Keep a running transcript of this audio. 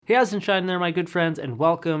Hey, Eisenstein there, my good friends, and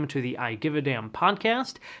welcome to the I Give a Damn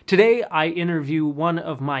podcast. Today, I interview one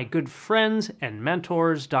of my good friends and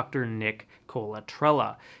mentors, Dr. Nick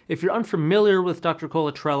Colatrella. If you're unfamiliar with Dr.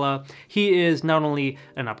 Colatrella, he is not only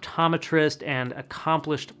an optometrist and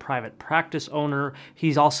accomplished private practice owner,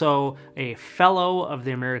 he's also a fellow of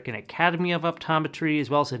the American Academy of Optometry, as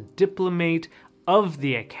well as a diplomate of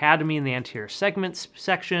the Academy in the anterior segments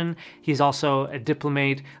section. He's also a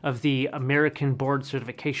diplomate of the American Board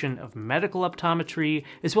Certification of Medical Optometry,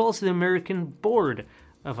 as well as the American Board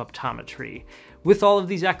of Optometry. With all of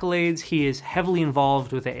these accolades, he is heavily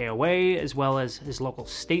involved with the AOA, as well as his local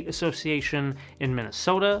state association in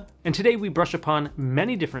Minnesota. And today we brush upon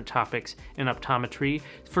many different topics in optometry,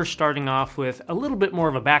 first starting off with a little bit more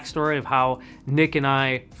of a backstory of how Nick and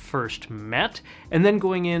I first met, and then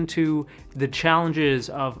going into the challenges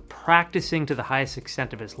of practicing to the highest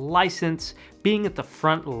extent of his license, being at the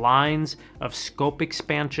front lines of scope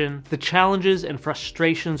expansion, the challenges and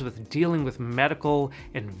frustrations with dealing with medical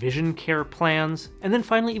and vision care plans, and then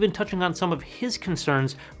finally even touching on some of his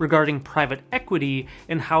concerns regarding private equity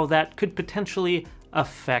and how that could potentially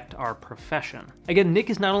affect our profession. Again, Nick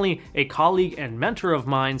is not only a colleague and mentor of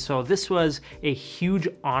mine, so this was a huge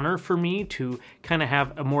honor for me to kind of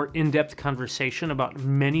have a more in-depth conversation about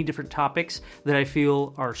many different topics that I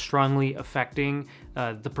feel are strongly affecting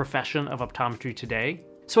the profession of optometry today.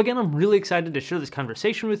 So again, I'm really excited to share this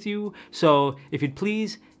conversation with you. So if you'd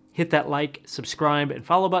please hit that like, subscribe, and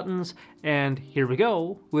follow buttons. And here we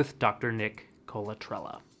go with Dr. Nick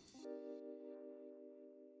Colatrella.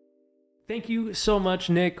 Thank you so much,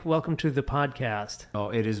 Nick. Welcome to the podcast. Oh,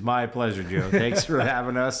 it is my pleasure, Joe. Thanks for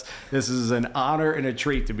having us. This is an honor and a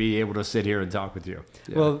treat to be able to sit here and talk with you.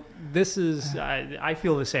 Yeah. Well, this is, I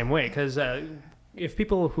feel the same way, because if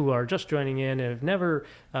people who are just joining in have never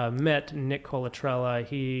met Nick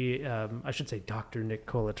Colatrella, I should say Dr. Nick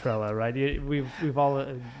Colatrella, right? We've all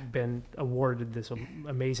been awarded this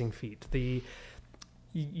amazing feat.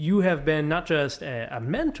 You have been not just a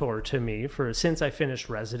mentor to me since I finished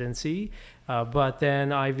residency, but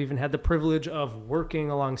then I've even had the privilege of working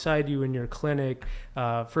alongside you in your clinic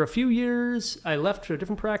for a few years. I left to a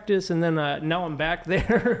different practice, and then now I'm back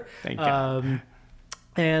there. Thank you.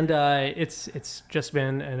 And it's just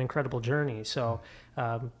been an incredible journey. So,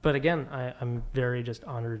 but again, I'm very just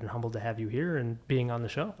honored and humbled to have you here and being on the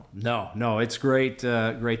show. No, it's great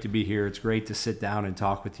to be here. It's great to sit down and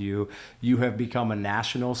talk with you. You have become a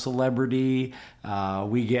national celebrity.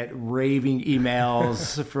 We get raving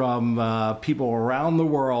emails from people around the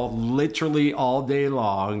world, literally all day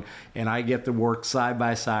long, and I get to work side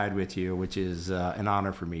by side with you, which is an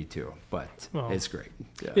honor for me too. But it's great.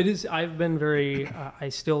 Yeah. It is. I've been very. I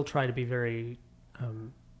still try to be very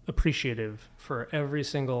appreciative for every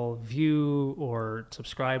single view or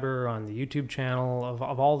subscriber on the YouTube channel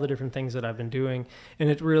of all the different things that I've been doing, and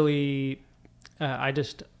it really, I'm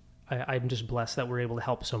just blessed that we're able to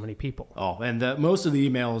help so many people. Oh, and most of the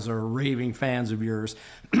emails are raving fans of yours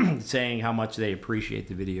saying how much they appreciate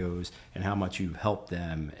the videos and how much you've helped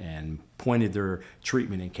them and pointed their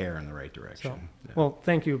treatment and care in the right direction. So, yeah. Well,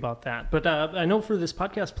 thank you about that. But I know for this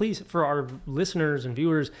podcast, please, for our listeners and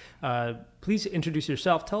viewers, please introduce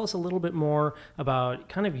yourself. Tell us a little bit more about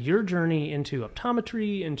kind of your journey into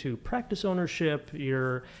optometry, into practice ownership,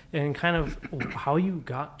 and kind of how you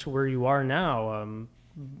got to where you are now.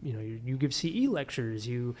 You give CE lectures.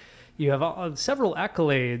 You have several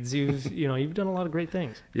accolades. You've done a lot of great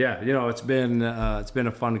things. Yeah, it's been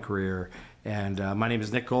a fun career. And my name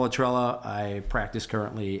is Nick Colatrella. I practice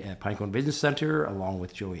currently at Pinecone Vision Center along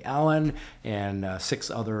with Joey Allen and 6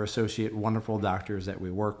 other associate wonderful doctors that we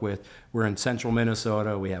work with. We're in central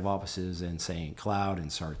Minnesota. We have offices in St. Cloud and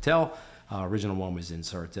Sartell. Original one was in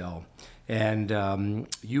Sartell. And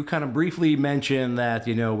you kind of briefly mentioned that,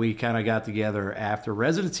 we kind of got together after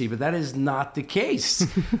residency, but that is not the case.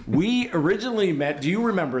 We originally met, do you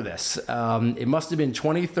remember this? It must have been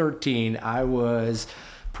 2013. I was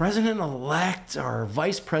president-elect or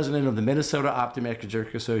vice president of the Minnesota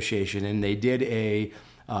Optometric Association, and they did a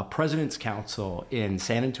President's Council in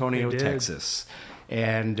San Antonio, Texas.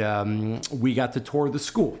 And we got to tour the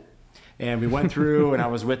school. And we went through, and I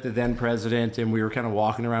was with the then president, and we were kind of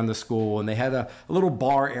walking around the school, and they had a little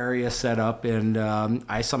bar area set up, and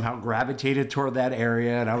I somehow gravitated toward that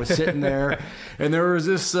area, and I was sitting there, and there was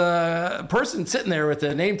this person sitting there with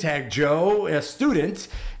a name tag, Joe, a student,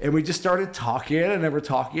 and we just started talking, and then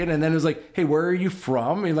and then it was like, hey, where are you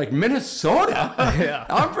from? And like, Minnesota? Yeah.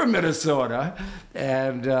 I'm from Minnesota.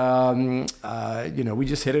 And, we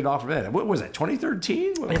just hit it off of it. What was it,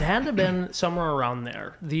 2013? It had to have been somewhere around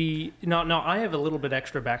there. Now, I have a little bit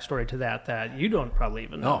extra backstory to that you don't probably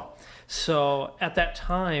even know. Oh. So at that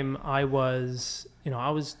time, I was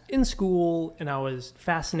in school, and I was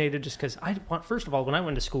fascinated just because first of all, when I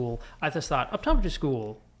went to school, I just thought optometry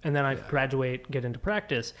school, and then I'd graduate, get into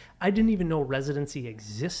practice. I didn't even know residency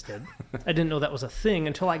existed. I didn't know that was a thing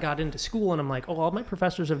until I got into school, and I'm like, all my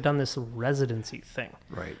professors have done this residency thing.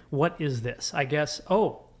 Right. What is this? I guess,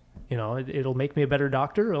 it'll make me a better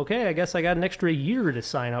doctor. Okay, I guess I got an extra year to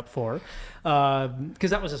sign up for. Because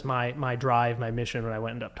that was just my drive, my mission when I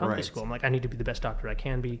went into optometry school. I'm like, I need to be the best doctor I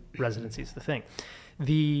can be. Residency is the thing.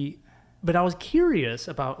 But I was curious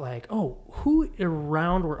about who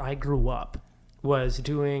around where I grew up was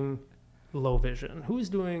doing low vision? Who was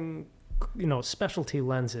doing specialty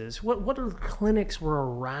lenses? What other clinics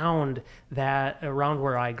were around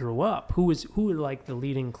where I grew up? Who were like the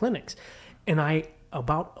leading clinics? And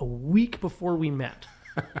about a week before we met,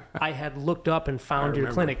 I had looked up and found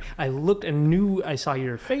your clinic. I looked and knew, I saw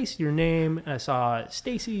your face, your name, and I saw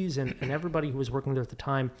Stacy's and everybody who was working there at the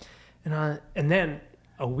time. And then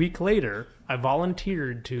a week later, I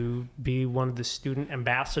volunteered to be one of the student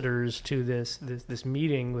ambassadors to this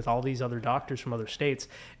meeting with all these other doctors from other states.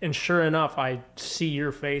 And sure enough, I see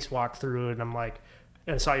your face walk through, and I'm like,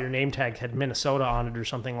 and I saw your name tag had Minnesota on it or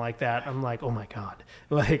something like that. I'm like, oh my God,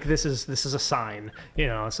 this is a sign,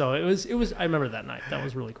 So it was. I remember that night. That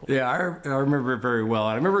was really cool. Yeah, I remember it very well.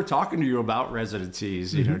 I remember talking to you about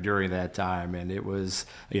residencies, during that time, and it was,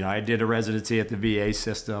 I did a residency at the VA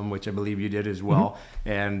system, which I believe you did as well,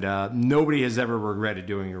 and nobody has ever regretted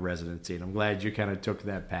doing a residency, and I'm glad you kind of took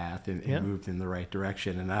that path and moved in the right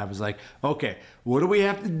direction. And I was like, okay, what do we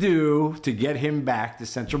have to do to get him back to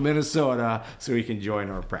Central Minnesota so he can join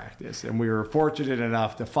our practice? And we were fortunate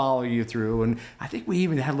enough to follow you through, and I think we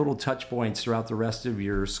even had little touch points throughout the rest of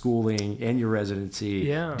your schooling and your residency,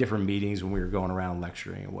 different meetings when we were going around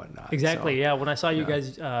lecturing and whatnot. Exactly. So, when I saw you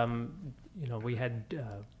guys, we had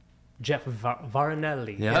Jeff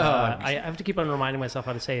Varinelli. I have to keep on reminding myself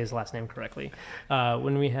how to say his last name correctly.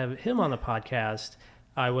 When we have him on the podcast,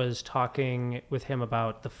 I was talking with him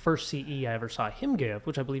about the first CE I ever saw him give,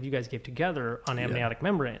 which I believe you guys gave together on amniotic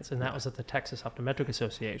membranes, and that was at the Texas Optometric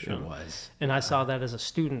Association. It was. And I saw that as a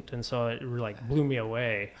student, and so it blew me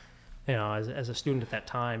away, as a student at that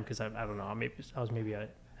time, because I don't know, I was maybe a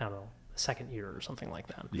second year or something like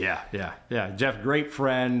that. Yeah. Jeff, great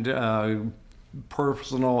friend,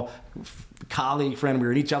 personal colleague, friend. We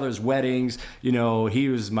were at each other's weddings. He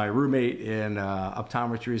was my roommate in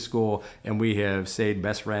optometry school, and we have stayed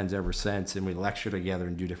best friends ever since, and we lecture together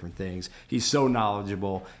and do different things. He's so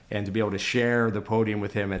knowledgeable, and to be able to share the podium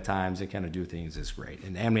with him at times and kind of do things is great.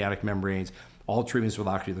 And amniotic membranes, all treatments with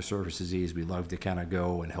ocular surface disease, we love to kind of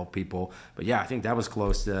go and help people. But I think that was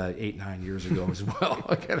close to 8-9 years ago as well.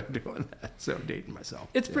 I kind of doing that, so dating myself.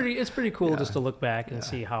 It's pretty cool just to look back and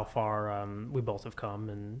see how far we both have come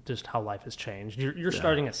and just how life has changed. You're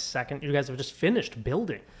starting a second. You guys have just finished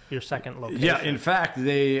building your second location. Yeah, in fact,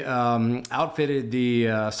 they outfitted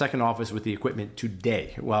the second office with the equipment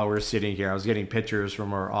today while we're sitting here. I was getting pictures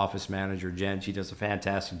from our office manager, Jen. She does a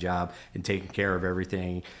fantastic job in taking care of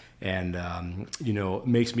everything. And,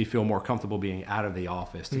 makes me feel more comfortable being out of the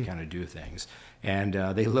office to kind of do things. And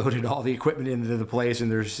they loaded all the equipment into the place,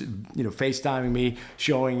 and there's, FaceTiming me,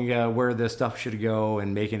 showing where the stuff should go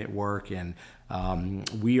and making it work. And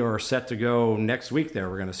we are set to go next week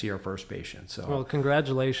there. We're going to see our first patient. So, well,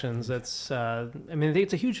 congratulations. That's,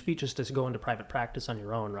 it's a huge feat just to go into private practice on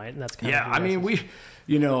your own, right? And that's kind of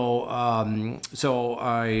so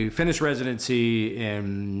I finished residency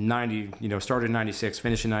in 90, started in 96,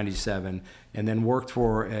 finished in 97, and then worked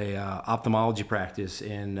for a ophthalmology practice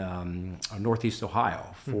in Northeast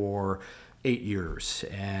Ohio for 8 years,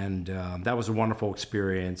 and that was a wonderful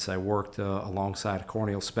experience. I worked alongside a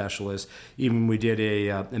corneal specialist. Even we did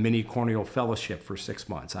a mini corneal fellowship for 6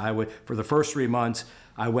 months. For the first 3 months,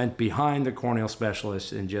 I went behind the corneal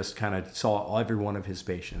specialist and just kind of saw every one of his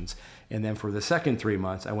patients. And then for the second 3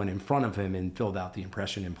 months, I went in front of him and filled out the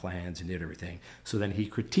impression and plans and did everything. So then he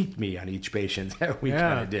critiqued me on each patient that we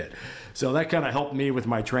kind of did. So that kind of helped me with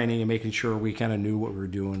my training and making sure we kind of knew what we were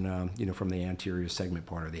doing, from the anterior segment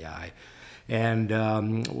part of the eye.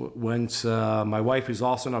 And once my wife, who's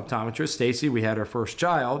also an optometrist, Stacy, we had our first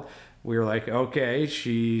child, we were like, okay,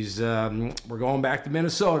 we're going back to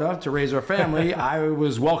Minnesota to raise our family. I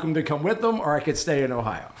was welcome to come with them, or I could stay in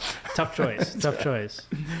Ohio. Tough choice.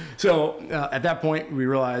 So at that point, we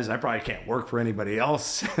realized I probably can't work for anybody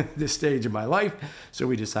else at this stage of my life. So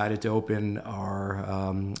we decided to open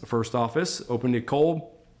our first office, opened it cold.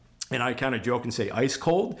 And I kind of joke and say ice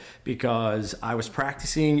cold because I was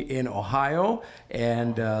practicing in Ohio,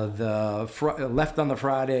 and left on the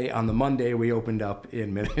Friday. On the Monday, we opened up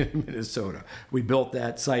in Minnesota. We built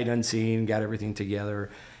that sight unseen, got everything together,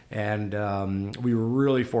 and we were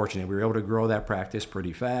really fortunate. We were able to grow that practice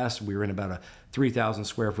pretty fast. We were in about a 3,000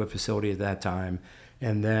 square foot facility at that time.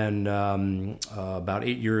 And then about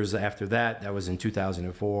 8 years after that, that was in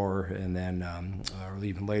 2004, and then or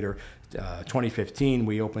even later, 2015,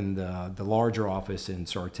 we opened the larger office in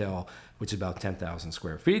Sartell, which is about 10,000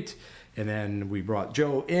 square feet. And then we brought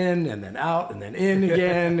Joe in, and then out, and then in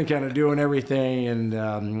again, and kind of doing everything. And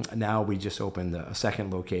now we just opened a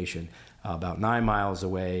second location about 9 miles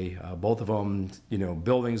away, both of them,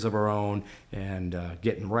 buildings of our own, and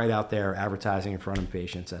getting right out there, advertising in front of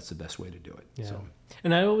patients. That's the best way to do it. Yeah. So.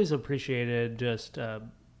 And I always appreciated just,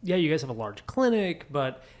 you guys have a large clinic,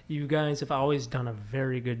 but you guys have always done a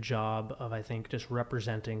very good job of, I think, just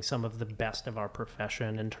representing some of the best of our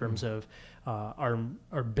profession in terms of our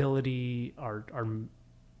ability, our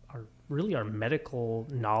medical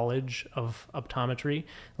knowledge of optometry.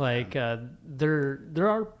 Like there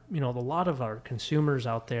are a lot of our consumers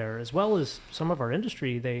out there, as well as some of our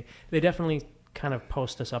industry. They definitely kind of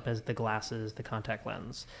post us up as the glasses, the contact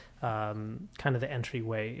lens, kind of the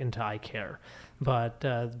entryway into eye care. But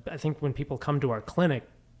I think when people come to our clinic,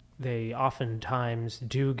 they oftentimes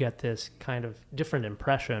do get this kind of different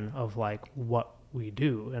impression of like what we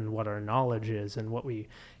do and what our knowledge is and what we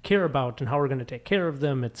care about and how we're going to take care of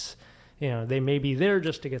them. It's, they may be there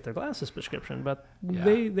just to get their glasses prescription, but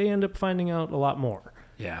they end up finding out a lot more.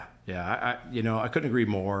 Yeah. I couldn't agree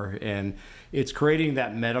more. And it's creating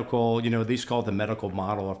that medical, these call it the medical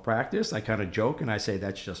model of practice. I kind of joke and I say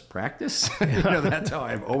that's just practice. That's how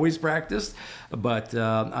I've always practiced. But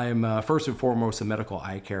I am first and foremost a medical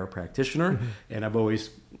eye care practitioner, and I've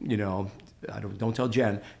always, I don't tell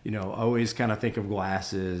Jen, I always kind of think of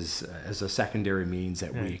glasses as a secondary means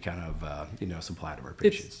that we kind of, supply to our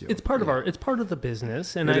patients. It's part of the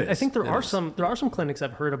business. And I think there are some clinics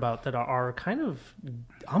I've heard about that are kind of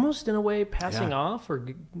almost in a way passing off, or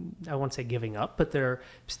I won't say giving up, but they're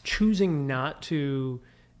choosing not to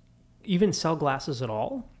even sell glasses at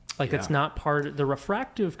all. Like it's not the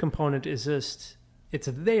refractive component is just, it's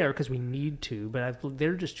there because we need to, but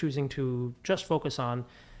they're just choosing to just focus on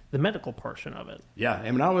the medical portion of it. Yeah,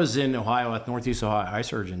 and when I was in Ohio at Northeast Ohio Eye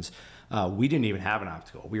Surgeons, we didn't even have an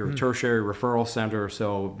optical. We were a tertiary referral center,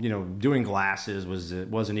 so doing glasses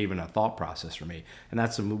wasn't even a thought process for me. And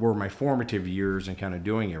that's were my formative years in kind of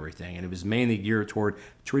doing everything. And it was mainly geared toward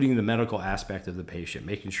treating the medical aspect of the patient,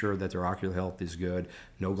 making sure that their ocular health is good,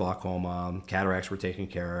 no glaucoma, cataracts were taken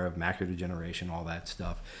care of, macular degeneration, all that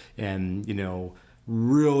stuff. And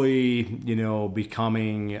really,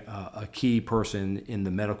 becoming a key person in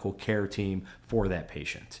the medical care team for that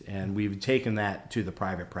patient. And we've taken that to the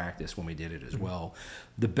private practice when we did it as well.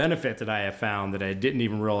 The benefit that I have found that I didn't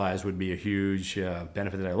even realize would be a huge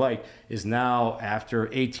benefit that I like is now, after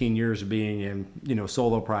 18 years of being in,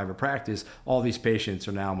 solo private practice, all these patients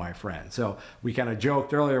are now my friends. So we kind of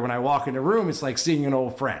joked earlier, when I walk in the room, it's like seeing an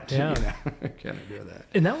old friend. Yeah. Kind of do that.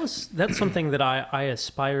 And that's something that I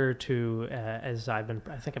aspire to, as I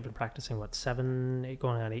think I've been practicing,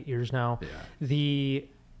 going on 8 years now. Yeah. The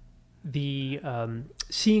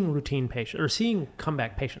seeing routine patients, or seeing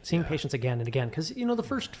comeback patients, patients again and again, because the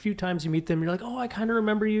first few times you meet them, you're like, oh, I kind of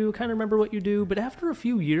remember you, kind of remember what you do, but after a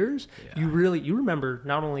few years, you remember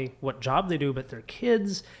not only what job they do, but their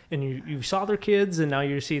kids, and you saw their kids, and now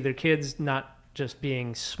you see their kids not just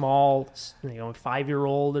being small,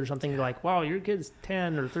 5-year-old or something. You're like, wow, your kid's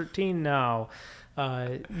 10 or 13 now.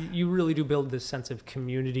 You really do build this sense of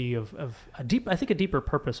community, of a deeper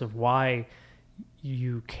purpose of why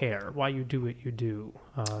you care, why you do what you do.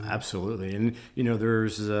 Absolutely. And,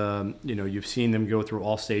 there's, you've seen them go through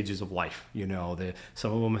all stages of life.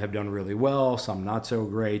 Some of them have done really well, some not so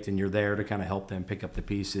great, and you're there to kind of help them pick up the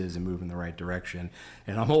pieces and move in the right direction.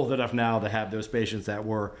 And I'm old enough now to have those patients that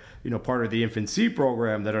were, part of the infancy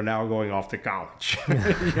program that are now going off to college.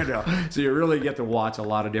 So you really get to watch a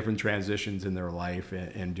lot of different transitions in their life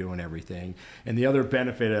and doing everything. And the other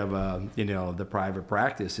benefit of, the private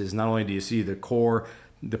practice is not only do you see the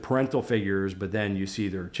parental figures, but then you see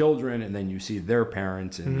their children, and then you see their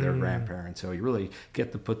parents and their grandparents. So you really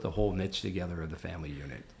get to put the whole niche together of the family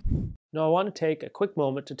unit. Now, I want to take a quick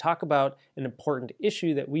moment to talk about an important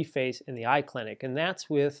issue that we face in the eye clinic, and that's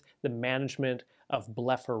with the management of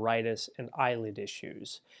blepharitis and eyelid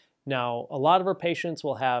issues. Now, a lot of our patients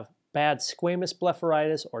will have bad squamous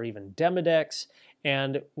blepharitis or even Demodex,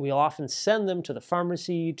 and we'll often send them to the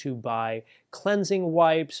pharmacy to buy cleansing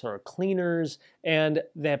wipes or cleaners, and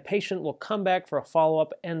the patient will come back for a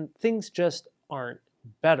follow-up and things just aren't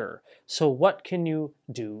better. So what can you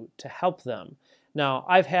do to help them? Now,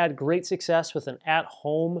 I've had great success with an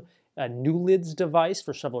at-home Nulids device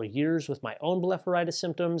for several years with my own blepharitis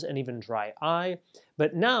symptoms and even dry eye,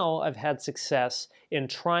 but now I've had success in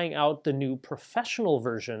trying out the new professional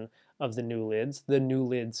version of the Nulids, the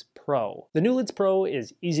Nulids Pro. The Nulids Pro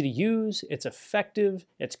is easy to use, it's effective,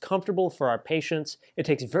 it's comfortable for our patients, it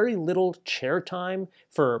takes very little chair time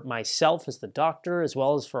for myself as the doctor as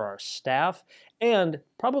well as for our staff, and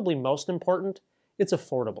probably most important, it's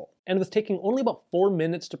affordable. And with taking only about 4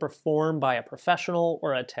 minutes to perform by a professional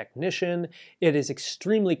or a technician, it is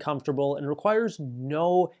extremely comfortable and requires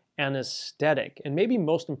no anesthetic. And maybe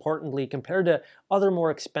most importantly, compared to other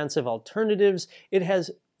more expensive alternatives, it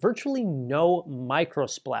has virtually no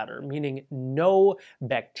microsplatter, meaning no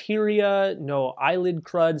bacteria, no eyelid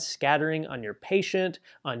crud scattering on your patient,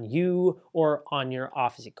 on you, or on your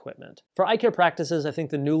office equipment. For eye care practices, I think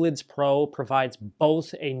the Nulids Pro provides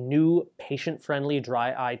both a new patient-friendly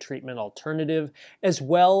dry eye treatment alternative, as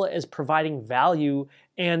well as providing value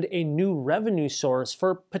and a new revenue source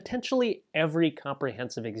for potentially every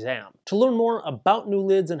comprehensive exam. To learn more about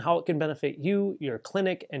Nulids and how it can benefit you, your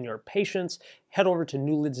clinic, and your patients, head over to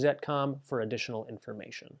nulids.com for additional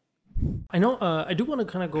information. I know I do want to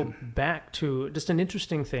kind of go back to just an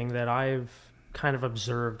interesting thing that I've kind of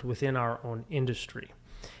observed within our own industry.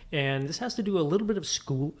 And this has to do a little bit of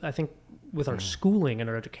school, I think, with our schooling and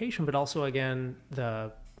our education, but also, again,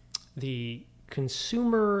 the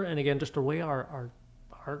consumer, and again, just the way our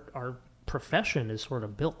profession is sort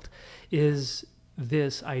of built, is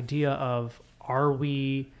this idea of are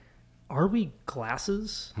we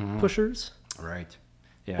glasses pushers? Right.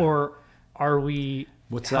 Yeah. Or are we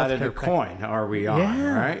what side of the coin are we on,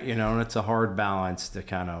 Yeah. right? You know, and it's a hard balance to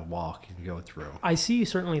kind of walk and go through. I see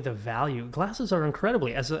certainly the value. Glasses are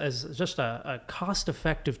incredibly, as just a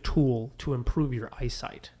cost-effective tool to improve your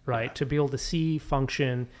eyesight, right? Yeah. To be able to see,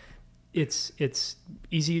 function. It's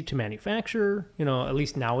easy to manufacture, you know, at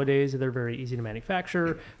least nowadays they're very easy to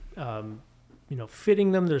manufacture. You know,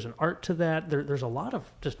 fitting them, there's an art to that. There's a lot of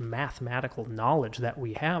just mathematical knowledge that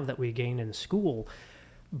we have that we gain in school.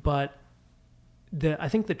 But I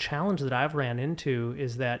think the challenge that I've ran into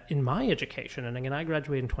is that in my education, and again, I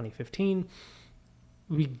graduated in 2015,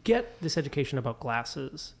 we get this education about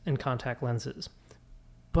glasses and contact lenses.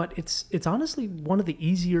 But it's honestly one of the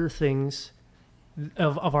easier things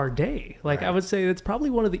of our day. Like, right. I would say it's probably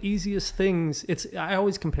one of the easiest things. I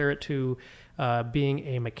always compare it to being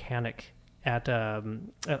a mechanic at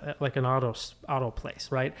like an auto place,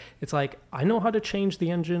 right? It's like, I know how to change the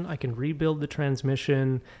engine. I can rebuild the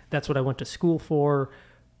transmission. That's what I went to school for.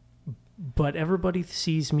 But everybody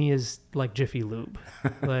sees me as like Jiffy Lube.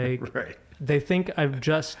 Like, right. They think I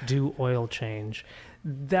just do oil change.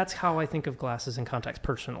 That's how I think of glasses and contacts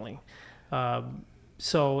personally.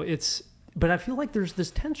 But I feel like there's this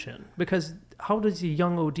tension, because how does a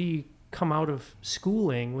young OD come out of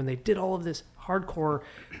schooling when they did all of this hardcore,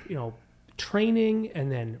 you know, training and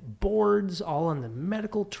then boards all on the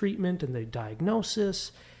medical treatment and the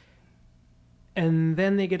diagnosis, and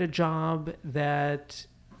then they get a job that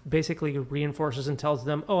basically reinforces and tells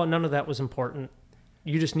them, oh, none of that was important.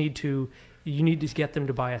 You need to get them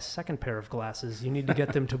to buy a second pair of glasses. You need to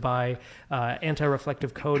get them to buy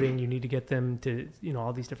anti-reflective coating. You need to get them to, you know,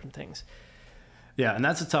 all these different things. Yeah, and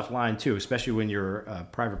that's a tough line too, especially when you're a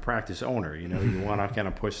private practice owner. You know, you want to kind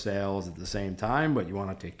of push sales at the same time, but you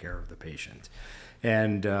want to take care of the patient.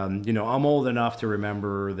 And, you know, I'm old enough to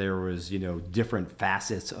remember there was, you know, different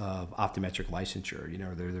facets of optometric licensure. You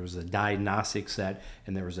know, there was a diagnostic set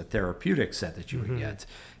and there was a therapeutic set that you would get.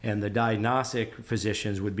 And the diagnostic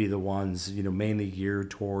physicians would be the ones, you know, mainly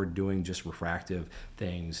geared toward doing just refractive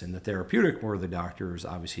things. And the therapeutic were the doctors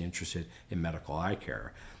obviously interested in medical eye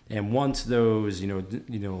care. And once those, you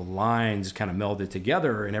know, lines kind of melded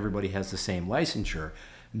together and everybody has the same licensure,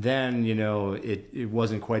 then, you know, it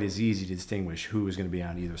wasn't quite as easy to distinguish who was going to be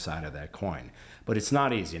on either side of that coin. But it's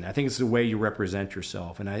not easy. And I think it's the way you represent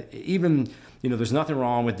yourself. And there's nothing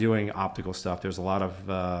wrong with doing optical stuff. There's a lot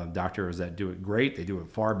of doctors that do it great. They do it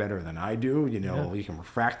far better than I do. You know, You can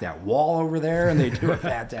refract that wall over there and they do a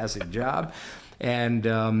fantastic job.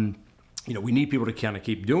 And, you know, we need people to kind of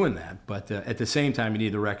keep doing that, but at the same time, you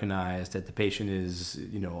need to recognize that the patient is,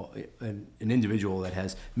 you know, an individual that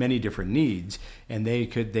has many different needs, and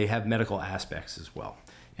they have medical aspects as well.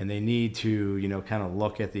 and they need to, kind of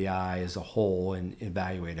look at the eye as a whole and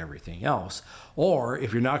evaluate everything else. Or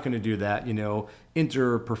if you're not going to do that,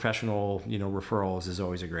 interprofessional, referrals is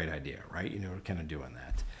always a great idea, right? Kind of doing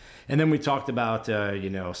that. And then we talked about,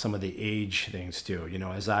 some of the age things too.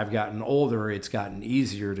 As I've gotten older, it's gotten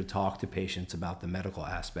easier to talk to patients about the medical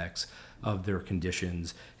aspects of their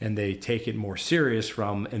conditions, and they take it more serious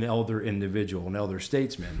from an elder individual, an elder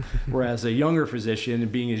statesman. Whereas a younger physician,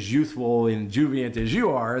 being as youthful and jubilant as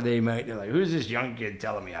you are, they might be like, who's this young kid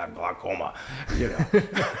telling me I have glaucoma?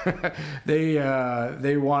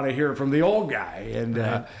 They want to hear it from the old guy.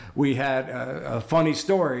 And we had a funny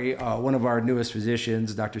story. One of our newest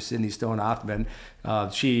physicians, Dr. Sydney Stone-Othman,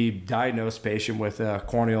 she diagnosed a patient with a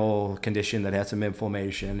corneal condition that had some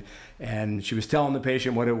inflammation, and she was telling the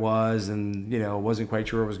patient what it was, and wasn't quite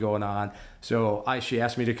sure what was going on. So she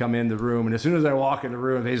asked me to come in the room, and as soon as I walk in the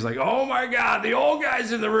room, he's like, "Oh my God, the old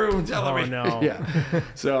guy's in the room telling me." No. Yeah.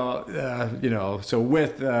 So so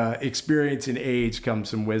with experience and age comes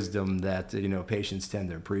some wisdom that patients tend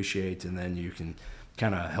to appreciate, and then you can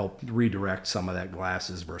kind of help redirect some of that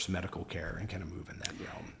glasses versus medical care and kind of move in that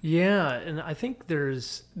realm. Yeah, and I think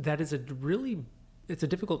it's a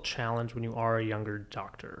difficult challenge when you are a younger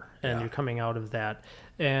doctor and you're coming out of that.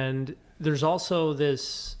 And there's also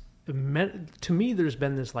this, to me, there's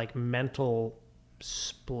been this like mental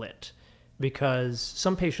split, because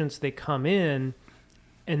some patients, they come in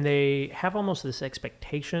and they have almost this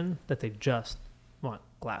expectation that they just want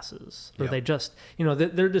glasses, or they just,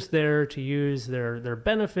 they're just there to use their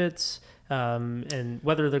benefits, and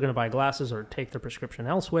whether they're going to buy glasses or take their prescription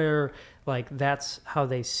elsewhere, like that's how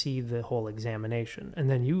they see the whole examination. And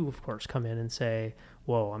then you, of course, come in and say,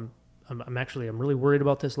 "Whoa, I'm really worried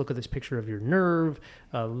about this. Look at this picture of your nerve.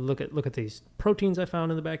 Look at these proteins I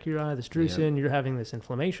found in the back of your eye. This drusen. You're having this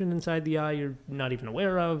inflammation inside the eye you're not even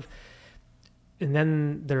aware of." And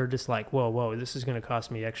then they're just like, whoa, this is going to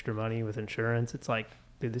cost me extra money with insurance. It's like,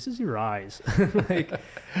 dude, this is your eyes.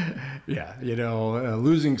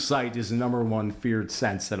 Losing sight is the number one feared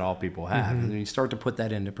sense that all people have. Mm-hmm. And when you start to put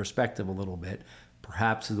that into perspective a little bit,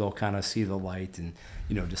 perhaps they'll kind of see the light and,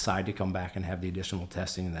 decide to come back and have the additional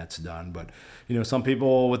testing that's done. But, some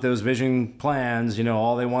people with those vision plans,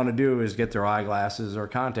 all they want to do is get their eyeglasses or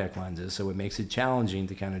contact lenses. So it makes it challenging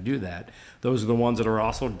to kind of do that. Those are the ones that are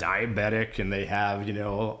also diabetic and they have,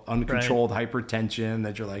 uncontrolled hypertension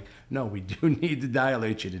that you're like, no, we do need to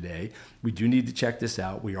dilate you today. We do need to check this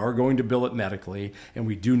out. We are going to bill it medically, and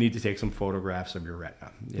we do need to take some photographs of your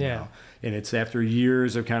retina. You know? And it's after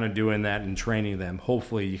years of kind of doing that and training them,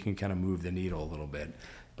 hopefully you can kind of move the needle a little bit.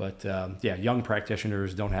 But young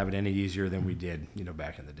practitioners don't have it any easier than we did,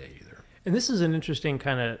 back in the day either. And this is an interesting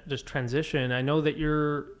kind of just transition. I know that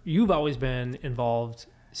you've always been involved,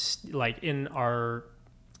 like in our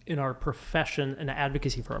profession and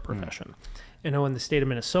advocacy for our profession. I know in the state of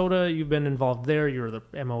Minnesota, you've been involved there. You were the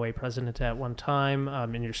MOA president at one time,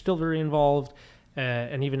 and you're still very involved.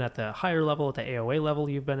 And even at the higher level, at the AOA level,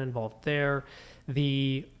 you've been involved there.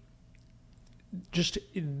 There's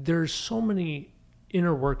so many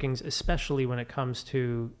inner workings, especially when it comes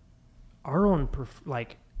to our own,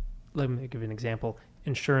 let me give you an example,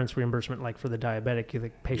 insurance reimbursement, like for the diabetic, the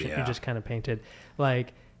patient you just kind of painted,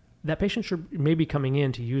 like that patient should maybe coming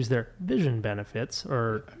in to use their vision benefits,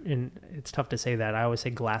 it's tough to say that. I always say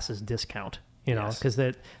glasses discount, because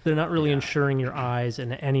they're not really insuring your eyes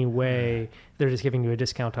in any way. They're just giving you a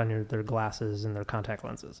discount on their glasses and their contact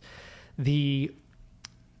lenses. And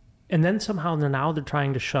then somehow they're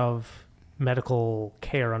trying to shove medical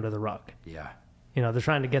care under the rug. Yeah. They're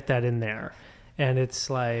trying to get that in there. And it's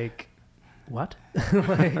like, what?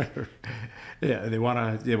 They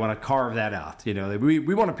want to carve that out. We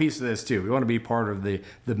want a piece of this too. We want to be part of the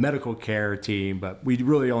medical care team, but we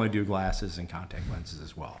really only do glasses and contact lenses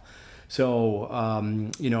as well. So,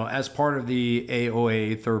 as part of the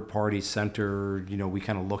AOA third-party center, we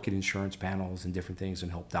kind of look at insurance panels and different things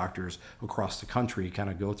and help doctors across the country kind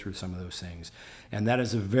of go through some of those things. And that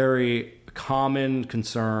is a very common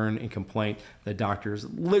concern and complaint that doctors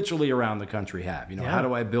literally around the country have. How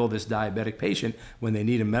do I bill this diabetic patient when they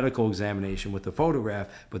need a medical examination with a photograph,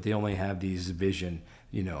 but they only have these vision,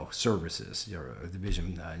 services, or the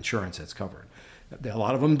vision insurance that's covered? A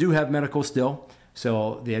lot of them do have medical still.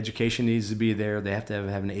 So the education needs to be there. They have to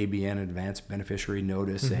have an ABN, advanced beneficiary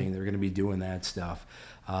notice, saying they're going to be doing that stuff.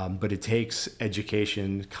 But it takes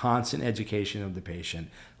education, constant education of the patient.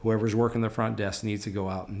 Whoever's working the front desk needs to go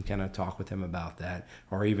out and kind of talk with them about that,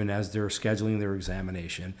 or even as they're scheduling their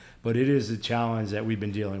examination. But it is a challenge that we've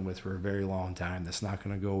been dealing with for a very long time. That's not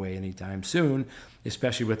going to go away anytime soon,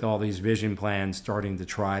 especially with all these vision plans starting to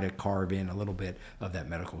try to carve in a little bit of that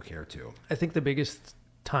medical care too. I think the biggest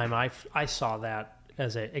time I saw that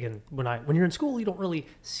as again, when you're in school, you don't really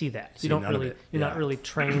see that. You don't really, you're not really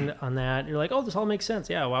trained on that. You're like, oh, this all makes sense.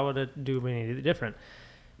 Yeah, why would it do anything different?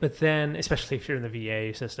 But then, especially if you're in the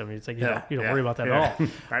VA system, it's like, you don't worry about that at all.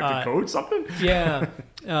 I have to code something? Yeah.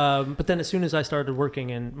 But then as soon as I started working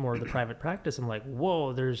in more of the private practice, I'm like,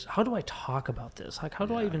 whoa, how do I talk about this? Like, how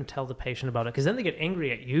do I even tell the patient about it? Because then they get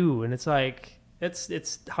angry at you, and it's like,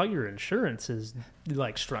 it's how your insurance is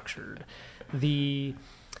like structured.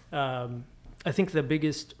 I think the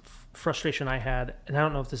biggest frustration I had, and I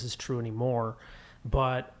don't know if this is true anymore,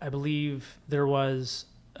 but I believe there was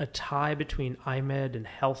a tie between iMed and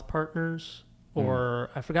Health Partners,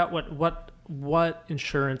 or I forgot what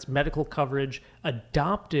insurance, medical coverage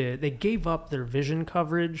adopted. They gave up their vision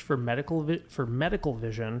coverage for medical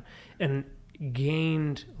vision and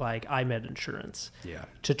gained like iMed insurance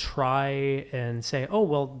to try and say, oh,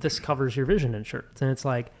 well, this covers your vision insurance. And it's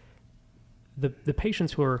like, the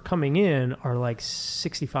patients who are coming in are like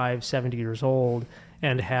 65, 70 years old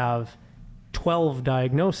and have 12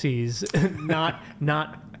 diagnoses, not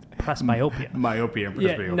presbyopia. Myopia and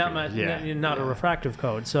presbyopia. Not a refractive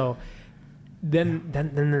code. So then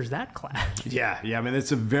there's that class. Yeah. I mean,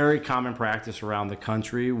 it's a very common practice around the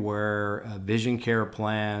country where vision care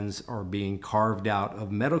plans are being carved out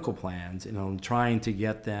of medical plans, trying to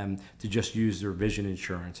get them to just use their vision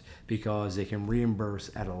insurance because they can reimburse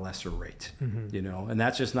at a lesser rate. And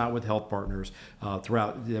that's just not with Health Partners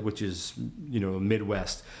throughout, which is,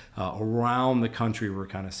 Midwest. Around the country, we're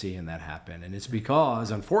kind of seeing that happen. And it's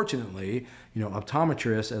because, unfortunately,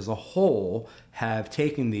 optometrists as a whole have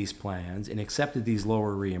taken these plans and accepted these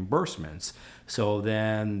lower reimbursements. So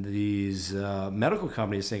then these medical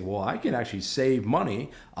companies think, well, I can actually save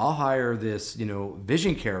money. I'll hire this,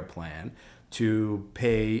 vision care plan to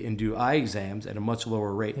pay and do eye exams at a much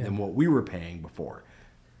lower rate than what we were paying before.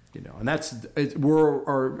 And we're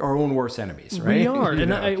our own worst enemies, right? We are.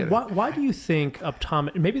 And why do you think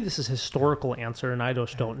optometry, maybe this is a historical answer and I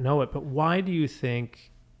just don't know it, but why do you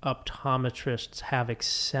think optometrists have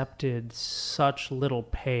accepted such little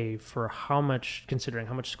pay for considering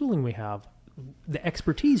how much schooling we have, the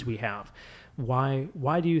expertise we have? Why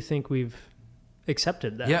do you think we've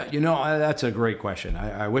accepted that? Yeah, that's a great question.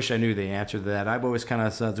 I wish I knew the answer to that. I've always kind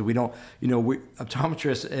of said that we don't,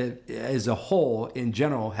 optometrists as a whole in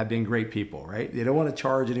general have been great people, right? They don't want to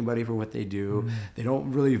charge anybody for what they do. They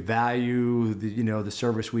don't really value the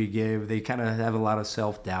service we give. They kind of have a lot of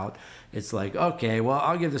self-doubt. It's like, okay, well,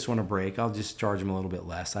 I'll give this one a break. I'll just charge them a little bit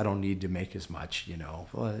less. I don't need to make as much,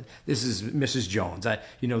 This is Mrs. Jones.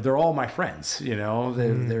 They're all my friends,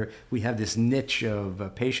 we have this niche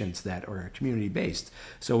of patients that are community-based.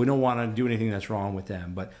 So we don't want to do anything that's wrong with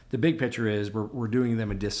them. But the big picture is we're doing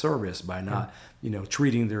them a disservice by not,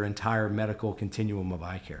 treating their entire medical continuum of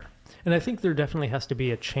eye care. And I think there definitely has to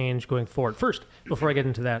be a change going forward. First, before I get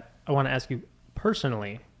into that, I want to ask you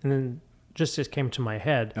personally, and then just came to my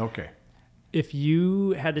head. Okay. If you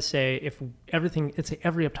had to say, every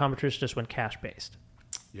optometrist just went cash-based.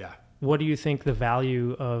 Yeah. What do you think the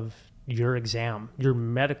value of your exam, your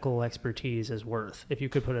medical expertise is worth? If you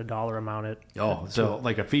could put a dollar amount it. Oh, so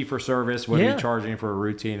like a fee for service, what are you charging for a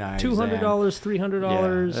routine eye exam? $200,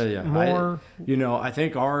 $300 more. I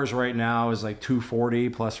think ours right now is like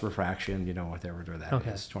 $240 plus refraction, whatever that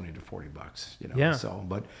is, $20 to $40, So,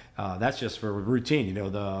 but that's just for routine,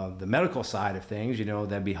 the medical side of things,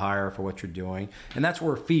 that'd be higher for what you're doing. And that's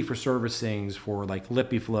where fee for service things for like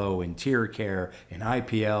LipiFlow and tear care and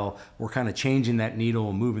IPL, we're kind of changing that needle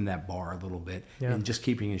and moving that bar a little bit and just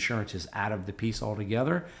keeping insurances out of the piece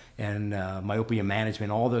altogether, and myopia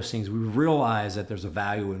management, all those things. We've realized that there's a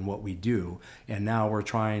value in what we do, and now we're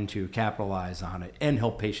trying to capitalize on it and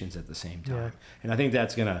help patients at the same time. And I think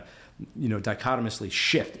that's going to dichotomously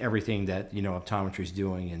shift everything that optometry is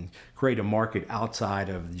doing and create a market outside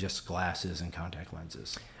of just glasses and contact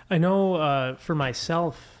lenses. I know for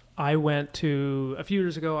myself, I went to, a few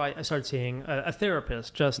years ago, I started seeing a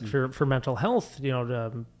therapist just for mental health,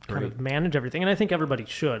 to kind of manage everything. And I think everybody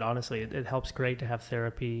should, honestly. It helps great to have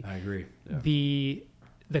therapy. I agree. Yeah.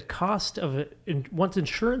 The cost of it, once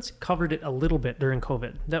insurance covered it a little bit during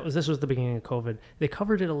COVID, this was the beginning of COVID. They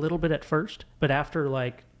covered it a little bit at first, but after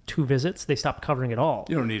like 2 visits, they stopped covering it all.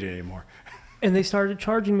 You don't need it anymore. And they started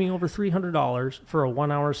charging me over $300 for a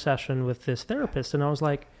 1-hour session with this therapist. And I was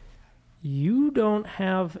like, you don't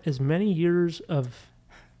have as many years of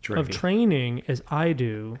training as I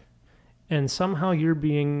do, and somehow you're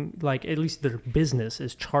being like, at least their business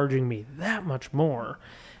is charging me that much more.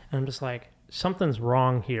 And I'm just like, something's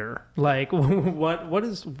wrong here. Like, what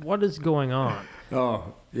is going on?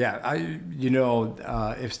 Oh,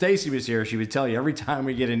 If Stacy was here, she would tell you every time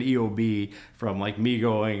we get an EOB from like me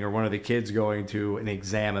going or one of the kids going to an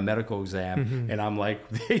exam, a medical exam, and I'm like,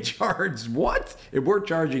 they charge what? If we're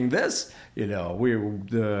charging this,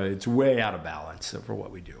 it's way out of balance for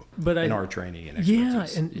what we do in our training and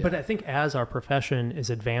expertise. But I think as our profession is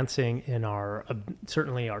advancing in our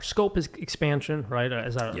certainly our scope is expansion, right?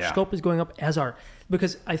 As our scope is going up,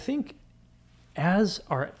 because I think as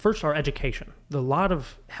our education, a lot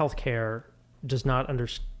of healthcare does not a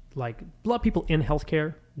lot of people in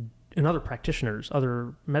healthcare and other practitioners,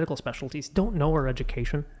 other medical specialties don't know our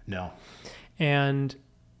education. No.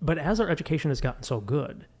 But as our education has gotten so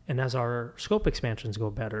good and as our scope expansions go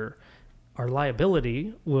better, our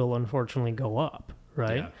liability will unfortunately go up,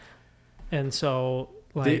 right? Yeah. And so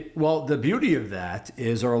the beauty of that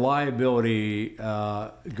is our liability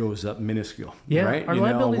goes up minuscule. Yeah, right? Our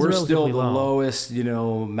liability is we're still the low. lowest,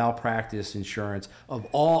 malpractice insurance of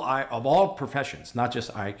all professions, not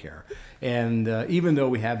just eye care. And even though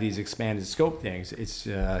we have these expanded scope things, it's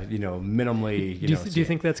minimally. Do you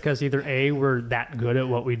think that's because either A, we're that good at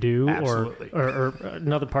what we do, Absolutely. or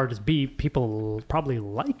another part is B, people probably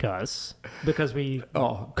like us because we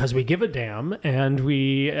give a damn and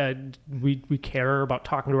we care about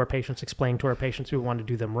talking to our patients, explaining to our patients we want to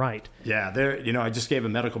do them right. Yeah, I just gave a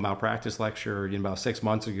medical malpractice lecture about 6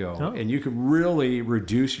 months ago, and you can really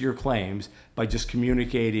reduce your claims by just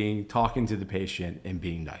communicating, talking to the patient, and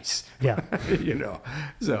being nice. Yeah.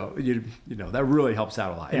 So that really helps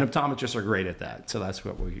out a lot. And optometrists are great at that. So that's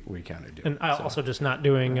what we kind of do. And also just not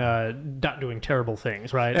doing terrible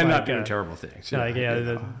things, right? And not doing terrible things.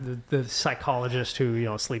 The psychologist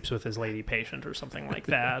who sleeps with his lady patient or something like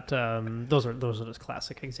that. Those are just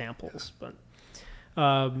classic examples. But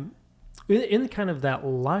in kind of that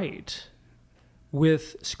light,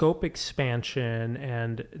 with scope expansion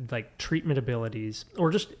and like treatment abilities,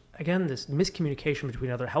 or just again this miscommunication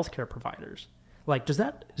between other healthcare providers, like does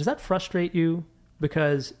that frustrate you?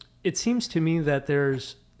 Because it seems to me that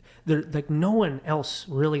like no one else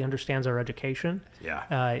really understands our education.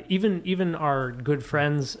 Yeah. Even our good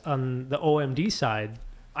friends on the OMD side,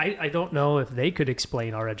 I don't know if they could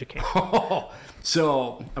explain our education.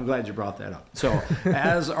 So I'm glad you brought that up. So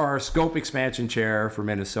as our scope expansion chair for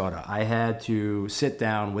Minnesota, I had to sit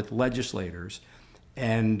down with legislators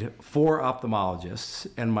and 4 ophthalmologists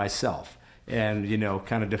and myself and,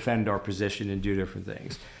 kind of defend our position and do different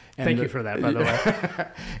things. And Thank you for that, by the way.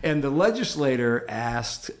 And the legislator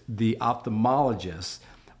asked the ophthalmologist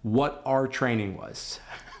what our training was.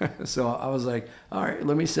 So I was like, all right,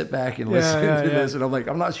 let me sit back and listen to this. And I'm like,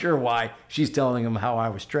 I'm not sure why she's telling him how I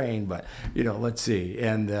was trained, but, let's see.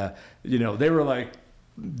 And, they were like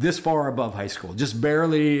this far above high school, just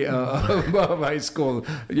barely above high school,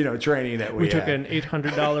 training that we took had. an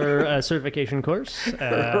 $800 certification course.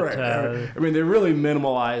 Right. I mean, they really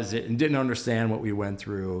minimalized it and didn't understand what we went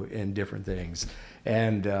through in different things.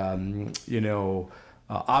 And,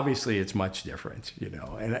 obviously, it's much different,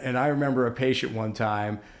 And I remember a patient one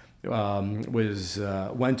time I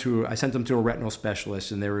sent them to a retinal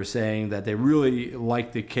specialist, and they were saying that they really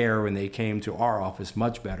liked the care when they came to our office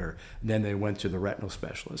much better than they went to the retinal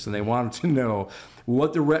specialist, and they wanted to know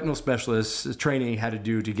what the retinal specialist training had to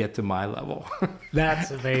do to get to my level.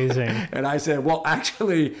 That's amazing. And I said, well,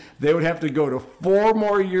 actually, they would have to go to 4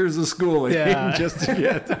 more years of schooling just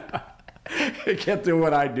to get to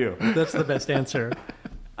what I do. That's the best answer.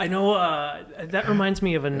 I know that reminds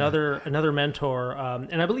me of another mentor,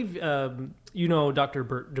 and I believe Dr.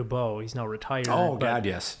 Bert Dubois. He's now retired. Oh God,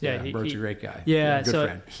 yes. Yeah, Bert's a great guy. Yeah, good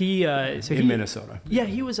friend. In Minnesota. Yeah,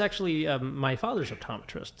 he was actually my father's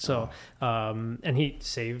optometrist. So, and he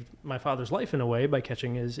saved my father's life in a way by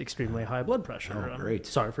catching his extremely high blood pressure. Oh, great.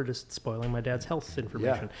 Sorry for just spoiling my dad's health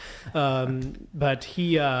information. Yeah. But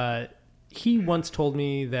he once told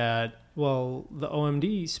me that the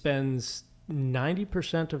OMD spends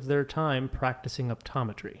 90% of their time practicing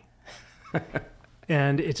optometry.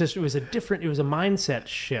 And it was a mindset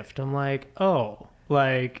shift. I'm like,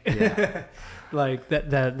 like that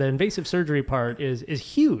the invasive surgery part is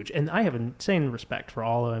huge. And I have insane respect for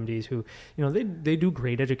all OMDs who, they do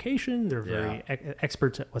great education. They're very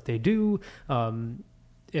experts at what they do.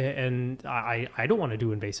 And I don't want to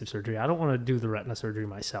do invasive surgery. I don't want to do the retina surgery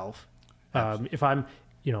myself. If I'm,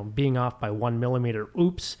 being off by 1 millimeter,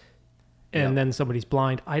 oops, and then somebody's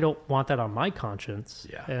blind, I don't want that on my conscience.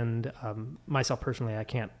 Yeah. And myself personally,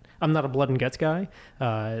 I'm not a blood and guts guy.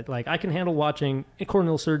 I can handle watching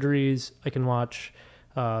corneal surgeries. I can watch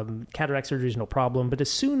cataract surgeries, no problem. But as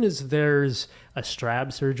soon as there's a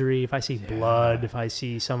strab surgery, if I see blood, if I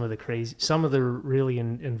see some of the really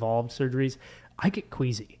involved surgeries, I get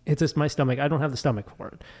queasy. It's just my stomach. I don't have the stomach for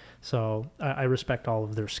it. So I respect all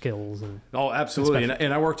of their skills. Oh, absolutely.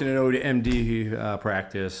 And I worked in an ODMD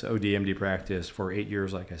practice for 8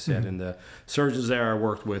 years, like I said. And the surgeons there I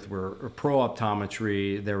worked with were pro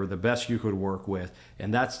optometry. They were the best you could work with.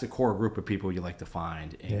 And that's the core group of people you like to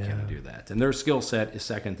find and kind of do that. And their skill set is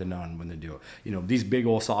second to none when they do it. You know, these big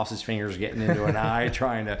old sausage fingers getting into an eye,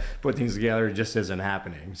 trying to put things together, it just isn't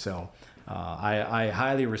happening. So I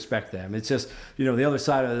highly respect them. It's just, you know, the other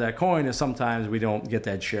side of that coin is sometimes we don't get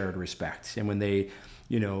that shared respect. And when they,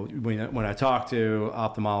 you know, when I talk to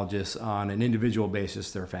ophthalmologists on an individual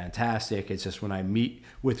basis, they're fantastic. It's just when I meet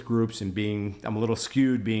with groups and I'm a little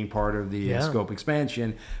skewed being part of the scope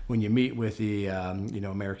expansion. When you meet with the, you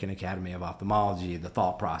know, American Academy of Ophthalmology, the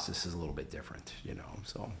thought process is a little bit different, you know,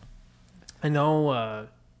 so. I know,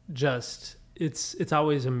 it's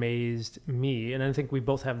always amazed me, and I think we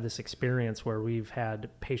both have this experience where we've had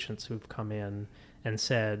patients who've come in and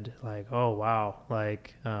said, like, oh, wow,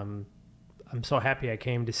 like, I'm so happy I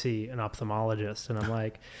came to see an ophthalmologist. And I'm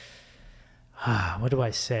like, what do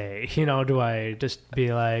I say? You know, do I just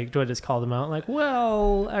call them out? Like,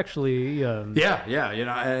 well, actually, yeah. You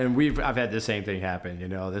know, and I've had the same thing happen. You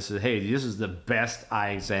know, this is the best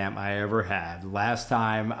eye exam I ever had. Last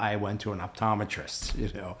time I went to an optometrist,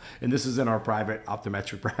 you know, and this is in our private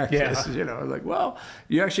optometric practice. You know, like, well,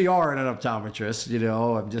 you actually are an optometrist. You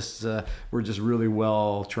know, we're just really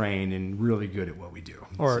well trained and really good at what we do.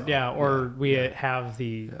 We have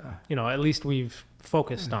the, you know, at least we've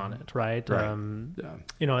focused on it, right?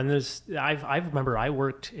 You know, and I remember I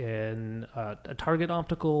worked in a Target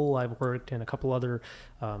Optical. I've worked in a couple other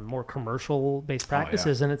more commercial based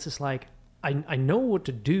practices, and it's just like I know what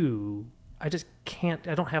to do. I just can't.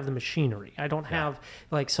 I don't have the machinery. I don't have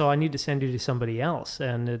so I need to send you to somebody else,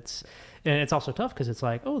 and it's also tough because it's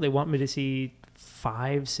like, oh, they want me to see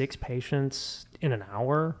 5-6 patients in an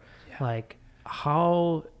hour, like.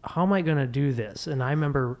 How am I going to do this? And I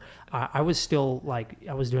remember I was still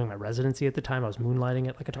I was doing my residency at the time. I was moonlighting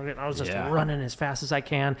at like a Target. And I was just running as fast as I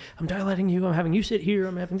can. I'm dilating you. I'm having you sit here.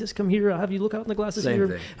 I'm having this come here. I'll have you look out in the glasses Same here.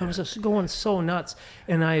 thing, I was just going so nuts.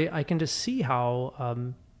 And I can just see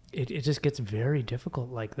how it just gets very difficult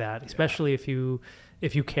like that, especially if you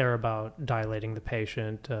care about dilating the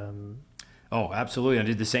patient. Oh, absolutely. I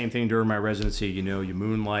did the same thing during my residency. You know, you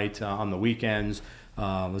moonlight on the weekends.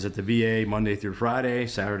 Was at the VA Monday through Friday,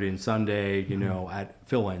 Saturday and Sunday, you know, at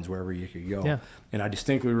fill-ins, wherever you could go. And I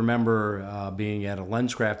distinctly remember being at a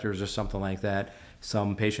lens crafters or something like that.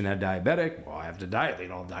 Some patient had diabetic. Well, I have to dilate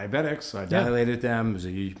all diabetics. So I dilated them. It was a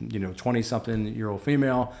 20-something-year-old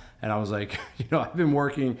female. And I was like, you know, I've been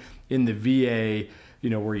working in the VA, you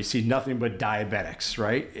know, where you see nothing but diabetics,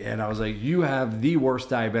 right? And I was like, you have the worst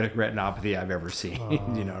diabetic retinopathy I've ever seen.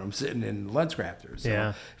 You know, I'm sitting in lens crafters.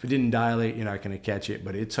 So if it didn't dilate, you're not going to catch it.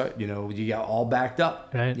 But it's, you know, you got all backed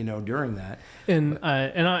up, you know, during that. And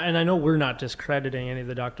I know we're not discrediting any of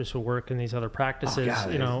the doctors who work in these other practices. Oh,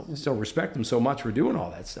 God, you know, I still respect them so much for doing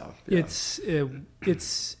all that stuff. Yeah.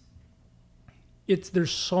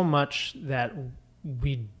 There's so much that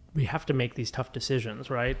we have to make these tough decisions,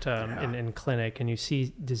 right? In clinic, and you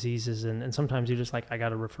see diseases, and sometimes you're just like, I got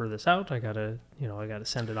to refer this out. I got to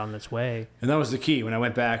send it on its way. And that was the key. When I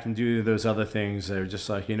went back and do those other things, they were just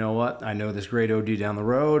like, you know what? I know this great OD down the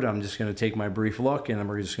road. I'm just going to take my brief look, and then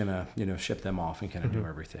we're just going to, you know, ship them off and kind of do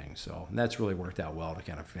everything. So that's really worked out well to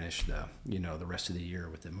kind of finish the rest of the year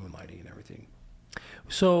with the moonlighting and everything.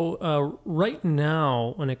 So right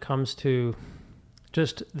now, when it comes to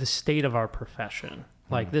just the state of our profession,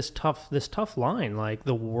 like this tough line, like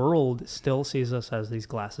the world still sees us as these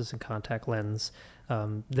glasses and contact lens.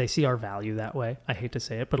 They see our value that way. I hate to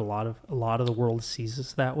say it, but a lot of the world sees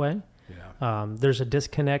us that way. There's a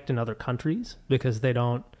disconnect in other countries because they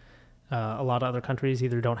don't. A lot of other countries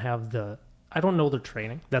either don't have I don't know their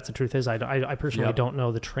training. That's the truth is I personally don't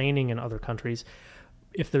know the training in other countries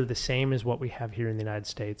if they're the same as what we have here in the United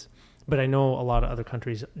States. But I know a lot of other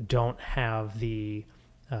countries don't have the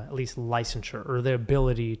at least licensure or the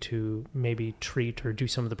ability to maybe treat or do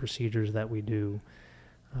some of the procedures that we do.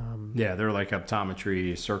 They're like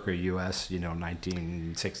optometry circa US,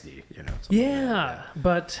 1960,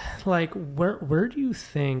 But like, where do you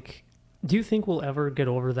think we'll ever get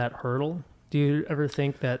over that hurdle? Do you ever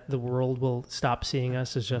think that the world will stop seeing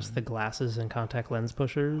us as just the glasses and contact lens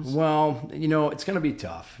pushers? Well, it's going to be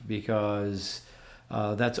tough because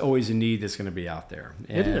that's always a need that's going to be out there.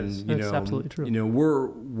 And, it is. That's absolutely true.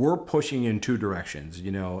 We're pushing in two directions,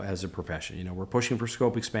 as a profession. We're pushing for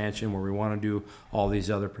scope expansion where we want to do all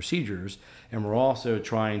these other procedures. And we're also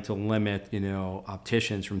trying to limit,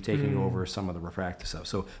 opticians from taking over some of the refractive stuff.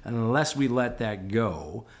 So unless we let that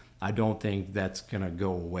go, I don't think that's going to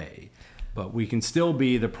go away. But we can still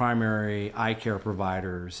be the primary eye care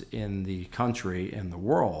providers in the country and the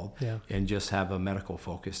world, and just have a medical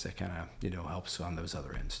focus that kind of, helps on those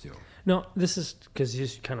other ends too. No, this is because you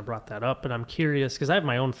kind of brought that up, and I'm curious because I have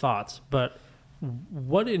my own thoughts. But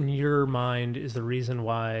what in your mind is the reason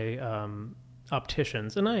why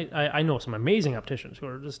opticians, and I know some amazing opticians who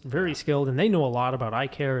are just very skilled, and they know a lot about eye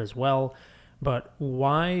care as well. But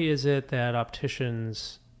why is it that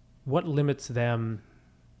opticians, what limits them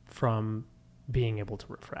from being able to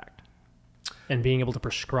refract and being able to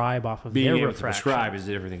prescribe off of their refraction? Being able to prescribe is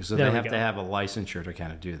everything. So they have to have a licensure to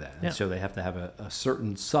kind of do that. And so they have to have a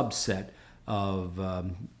certain subset of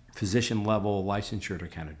physician level licensure to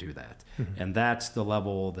kind of do that. Mm-hmm. And that's the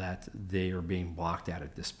level that they are being blocked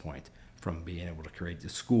at this point, from being able to create the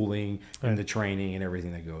schooling and the training and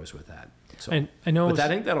everything that goes with that. So, and I know, but I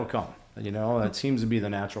think that'll come. That seems to be the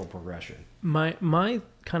natural progression. My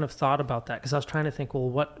kind of thought about that, because I was trying to think, well,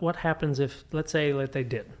 what happens if, let's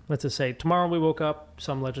just say tomorrow we woke up,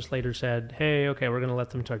 some legislator said, hey, okay, we're going to let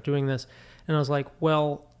them start doing this. And I was like,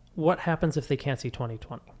 well, what happens if they can't see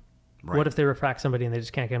 20/20? Right. What if they refract somebody and they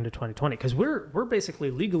just can't get them to 20/20? Because we're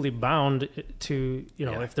basically legally bound to,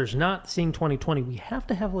 if there's not seeing 20/20, we have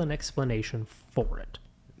to have an explanation for it.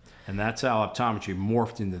 And that's how optometry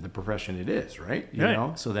morphed into the profession it is, right? You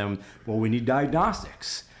know? So then, we need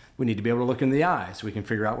diagnostics. We need to be able to look in the eye so we can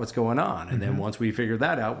figure out what's going on. And then once we figure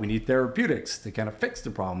that out, we need therapeutics to kind of fix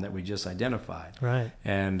the problem that we just identified. Right.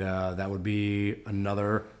 And that would be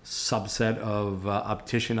another subset of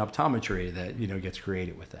optician optometry that, gets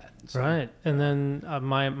created with that. So, right. And then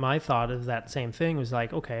my thought of that same thing was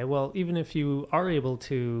like, okay, well, even if you are able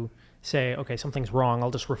to say, okay, something's wrong,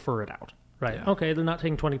 I'll just refer it out. Right. Yeah. Okay, they're not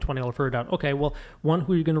taking 20/20, I'll refer it out. Okay, well, one,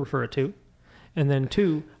 who are you going to refer it to? And then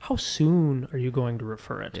two, how soon are you going to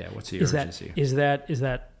refer it? Yeah, what's the urgency? Is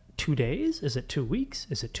that 2 days? Is it 2 weeks?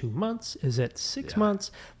 Is it 2 months? Is it 6 months?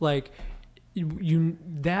 Like, you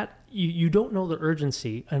don't know the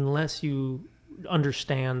urgency unless you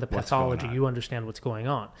understand the pathology, you understand what's going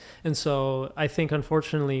on. And so I think,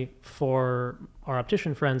 unfortunately, for our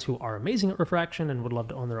optician friends who are amazing at refraction and would love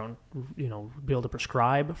to own their own, be able to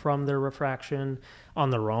prescribe from their refraction on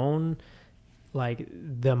their own, like,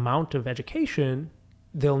 the amount of education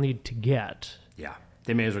they'll need to get. Yeah,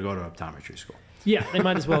 they may as well go to optometry school. Yeah, they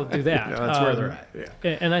might as well do that. That's where they're at.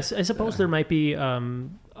 Yeah. And I suppose there might be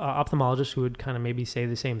ophthalmologists who would kind of maybe say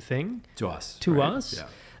the same thing to us. Yeah.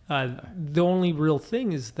 The only real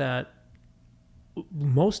thing is that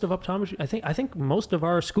most of optometry, I think most of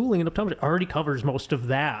our schooling in optometry already covers most of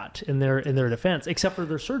that in their defense, except for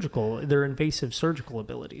their invasive surgical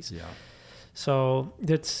abilities. Yeah. So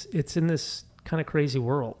it's in this kind of crazy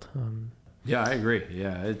world. Yeah, I agree.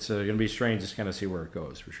 Yeah, it's going to be strange to kind of see where it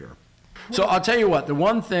goes for sure. So I'll tell you what, the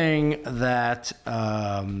one thing that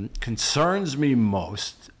concerns me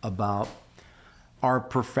most about our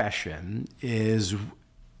profession is,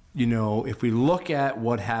 if we look at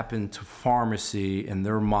what happened to pharmacy and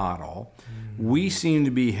their model, we seem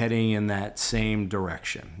to be heading in that same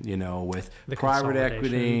direction, with the private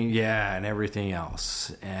equity, and everything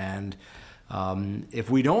else. And if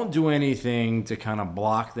we don't do anything to kind of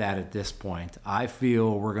block that at this point, I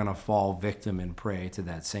feel we're going to fall victim and prey to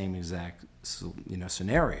that same exact,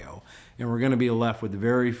 scenario. And we're going to be left with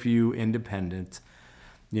very few independent,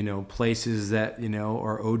 places that,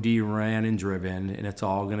 are OD ran and driven, and it's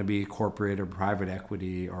all going to be corporate or private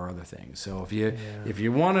equity or other things. So if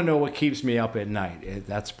you want to know what keeps me up at night,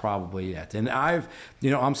 that's probably it. And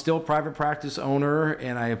I'm still a private practice owner,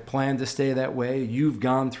 and I plan to stay that way. You've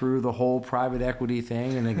gone through the whole private equity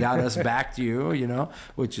thing, and it got us back to you,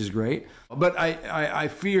 which is great. But I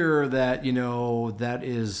fear that, that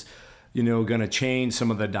is, going to change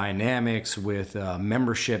some of the dynamics with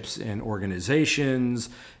memberships and organizations,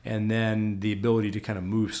 and then the ability to kind of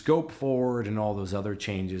move scope forward and all those other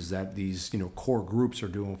changes that these, core groups are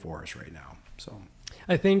doing for us right now. So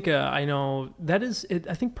I think I know that is it.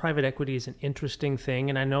 I think private equity is an interesting thing,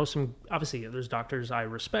 and I know obviously there's doctors I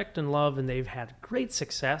respect and love, and they've had great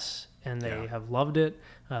success and they have loved it.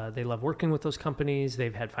 They love working with those companies.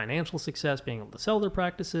 They've had financial success being able to sell their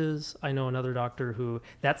practices. I know another doctor who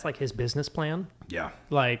that's like his business plan. Yeah.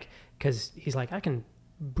 Like, because he's like, I can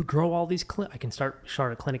grow all these I can start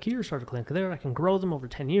a clinic here, start a clinic there. I can grow them over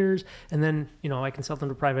 10 years, and then I can sell them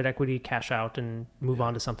to private equity, cash out, and move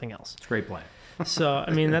on to something else. It's a great plan. So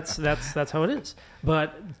I mean that's how it is.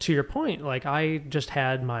 But to your point, like, I just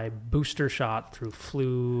had my booster shot through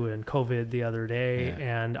flu and COVID the other day,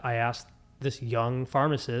 and I asked this young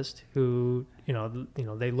pharmacist who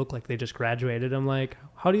they look like they just graduated. I'm like,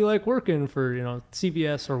 how do you like working for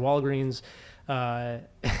CVS or Walgreens? they're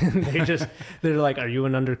like, "Are you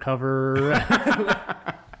an undercover?"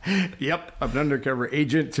 Yep, I'm an undercover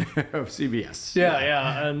agent of CVS.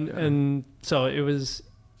 Yeah. And so it was.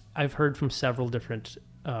 I've heard from several different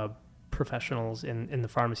professionals in the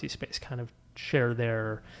pharmacy space kind of share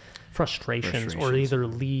their frustrations or either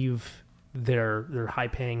leave their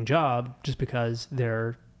high-paying job just because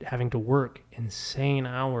they're having to work insane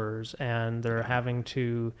hours and they're having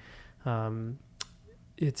to their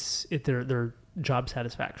job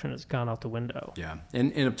satisfaction has gone out the window. Yeah,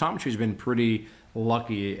 and optometry has been pretty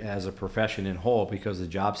lucky as a profession in whole because the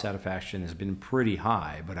job satisfaction has been pretty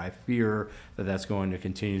high, but I fear that that's going to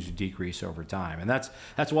continue to decrease over time. And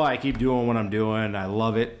that's why I keep doing what I'm doing. I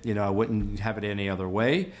love it. You know, I wouldn't have it any other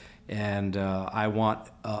way. And I want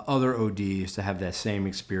other ODs to have that same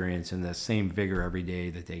experience and that same vigor every day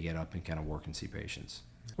that they get up and kind of work and see patients.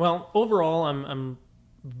 Well, overall, I'm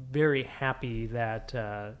very happy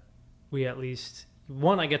that we at least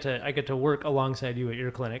I get to work alongside you at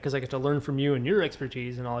your clinic because I get to learn from you and your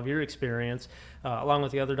expertise and all of your experience, along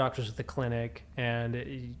with the other doctors at the clinic,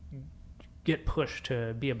 and get pushed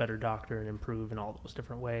to be a better doctor and improve in all those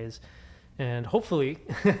different ways. And hopefully,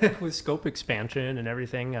 with scope expansion and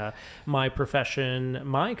everything, my profession,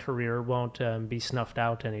 my career won't be snuffed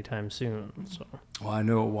out anytime soon. So. Well, I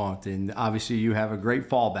know it won't. And obviously, you have a great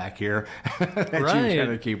fallback here that you got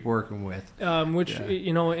to keep working with. Which,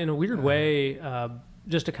 you know, in a weird way,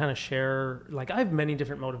 just to kind of share, like I have many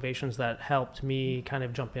different motivations that helped me kind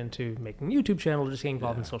of jump into making a YouTube channel, just getting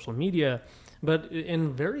involved in social media. But in a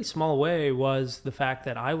very small way was the fact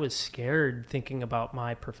that I was scared thinking about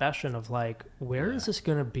my profession of like, where is this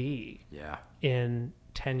going to be in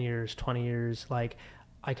 10 years, 20 years? Like,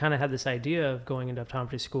 I kind of had this idea of going into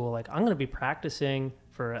optometry school. Like, I'm going to be practicing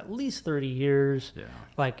for at least 30 years. Yeah.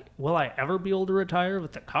 Like, will I ever be able to retire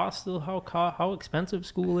with the cost of how expensive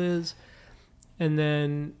school is? And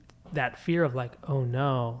then that fear of like, oh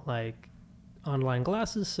no, like, online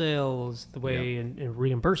glasses sales, the way and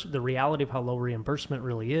reimbursement, the reality of how low reimbursement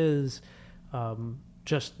really is,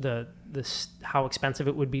 just the how expensive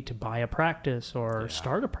it would be to buy a practice or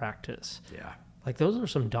start a practice. Yeah. Like those are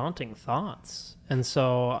some daunting thoughts. And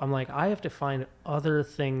so I'm like, I have to find other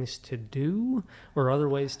things to do or other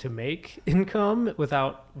ways to make income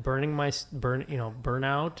without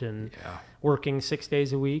burnout and working 6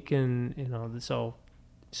 days a week. And, you know, so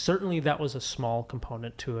certainly that was a small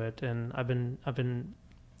component to it. And I've been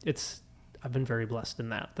very blessed in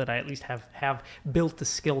that I at least have built the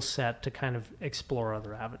skill set to kind of explore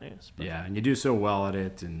other avenues. But. Yeah, and you do so well at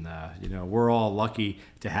it, and you know, we're all lucky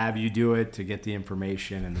to have you do it, to get the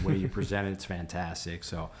information, and the way you present it's fantastic.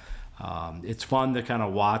 So it's fun to kind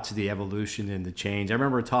of watch the evolution and the change. I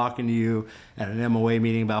remember talking to you at an MOA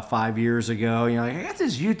meeting about 5 years ago. You're like, I got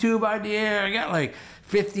this YouTube idea. I got like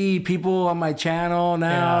 50 people on my channel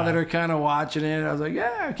now that are kind of watching it. I was like,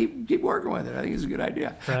 yeah, keep working with it. I think it's a good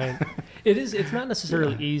idea. Right. It's not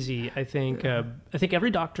necessarily easy. I think every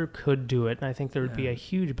doctor could do it, and I think there would be a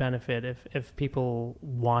huge benefit if people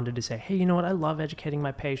wanted to say, hey, you know what? I love educating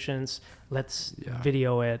my patients. Let's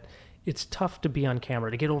video it. It's tough to be on camera,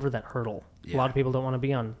 to get over that hurdle. Yeah. A lot of people don't want to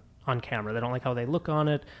be on camera. They don't like how they look on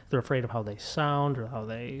it. They're afraid of how they sound or how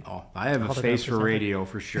they... Oh, I have a face for radio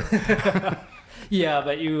for sure. Yeah,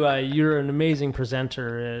 but you're an amazing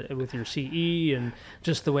presenter with your CE and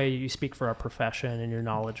just the way you speak for our profession and your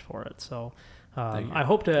knowledge for it. So I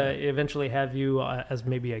hope to eventually have you as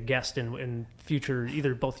maybe a guest in future,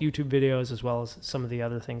 either both YouTube videos as well as some of the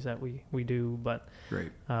other things that we do. But great.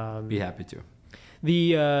 Be happy to.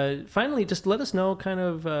 Finally, just let us know kind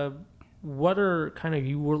of what are kind of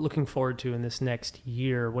you were looking forward to in this next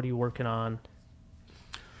year. What are you working on?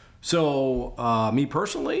 So, me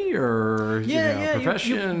personally, or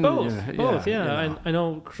profession? Both. Yeah. I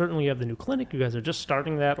know certainly you have the new clinic. You guys are just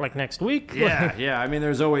starting that like next week. Yeah. I mean,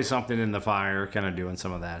 there's always something in the fire, kind of doing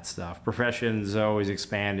some of that stuff. Profession's always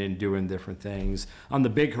expanding, doing different things. On the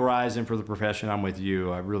big horizon for the profession, I'm with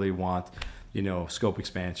you. I really want, scope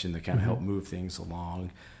expansion to kind of help move things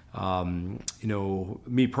along.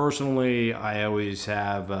 Me personally, I always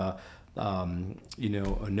have, a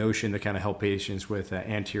notion to kind of help patients with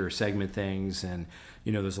anterior segment things. And,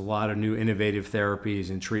 there's a lot of new innovative therapies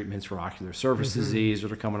and treatments for ocular surface disease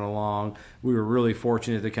that are coming along. We were really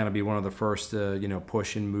fortunate to kind of be one of the first to,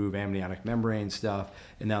 push and move amniotic membrane stuff.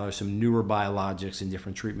 And now there's some newer biologics and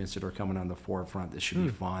different treatments that are coming on the forefront that should be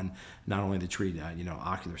fun, not only to treat,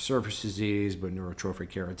 ocular surface disease, but neurotrophic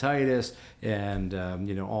keratitis and,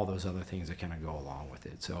 all those other things that kind of go along with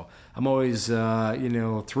it. So I'm always,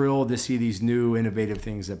 thrilled to see these new innovative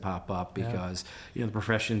things that pop up because, the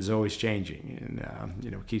profession is always changing. And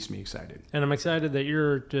keeps me excited. And I'm excited that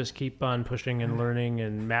you're just keep on pushing and learning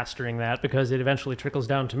and mastering that, because it eventually trickles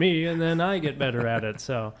down to me, and then I get better at it.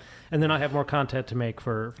 So, and then I have more content to make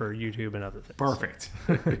for YouTube and other things. Perfect.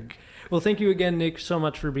 Well, thank you again, Nick, so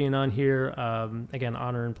much for being on here. Again,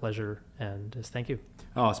 honor and pleasure, and just thank you.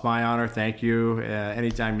 Oh, it's my honor. Thank you.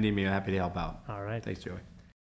 Anytime you need me, I'm happy to help out. All right. Thanks, Joey.